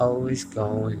Always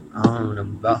going on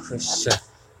about her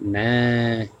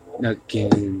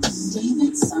shenanigans.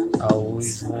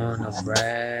 Always wanna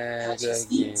brag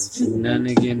again.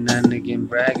 Shenanigan,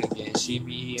 brag again. She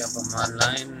be up on my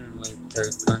line with her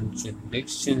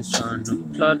contradictions, trying to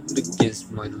plot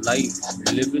against my life.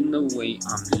 Living the way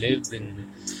I'm living.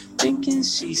 Thinking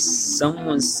she's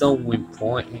someone so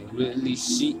important. Really,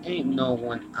 she ain't no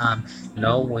one I'm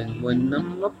knowing. When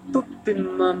I'm up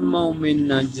in my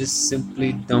moment, I just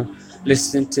simply don't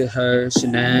listen to her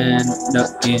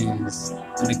shenanigans.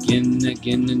 And again,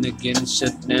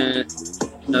 shenanigans.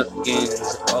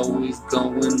 Always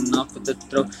going off at the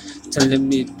throat, telling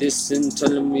me this and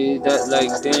telling me that. Like,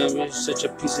 damn, you're such a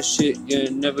piece of shit. You're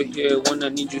never here when I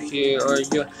need you here, or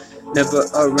you're never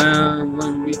around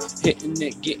when we hitting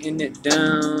it, getting it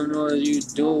down, or you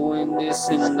doing this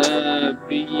and that,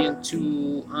 being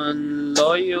too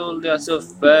unloyal. That's a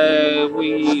fact.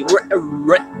 We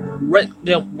right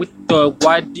there with the.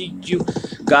 Why do you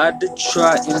gotta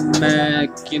try and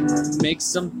make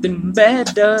something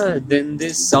better than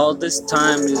this? All this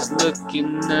time is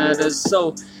looking at us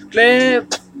so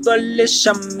cleverish.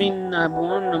 I mean, I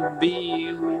wanna be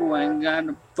who I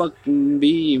gotta fucking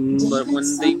be, but when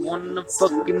they wanna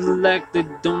fucking act, they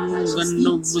don't got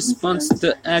no response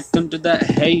to act under that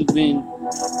haven.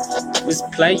 Was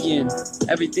playing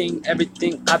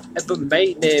everything I've ever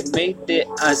made it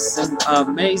awesome,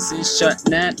 amazing.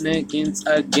 Shenanigans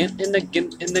again and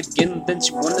again and again. Then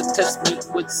she wanna test me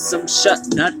with some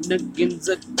shenanigans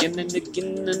again and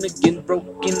again and again.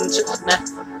 Broken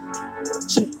shenanigans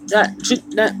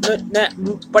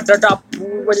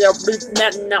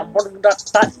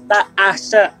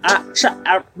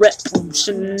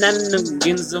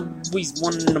always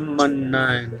one of my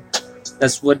nine.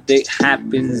 That's what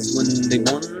happens when they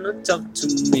wanna talk to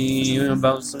me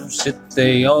about some shit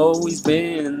they always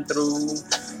been through.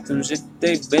 Some shit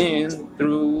they've been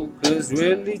through. Cause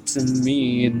really to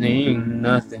me it ain't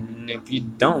nothing if you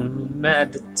don't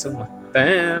matter to my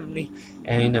family.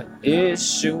 Ain't an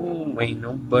issue, ain't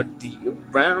nobody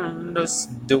around us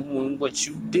doing what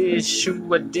you did.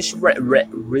 Shoot a dish, would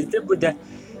that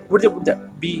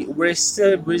be, where's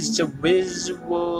the visual?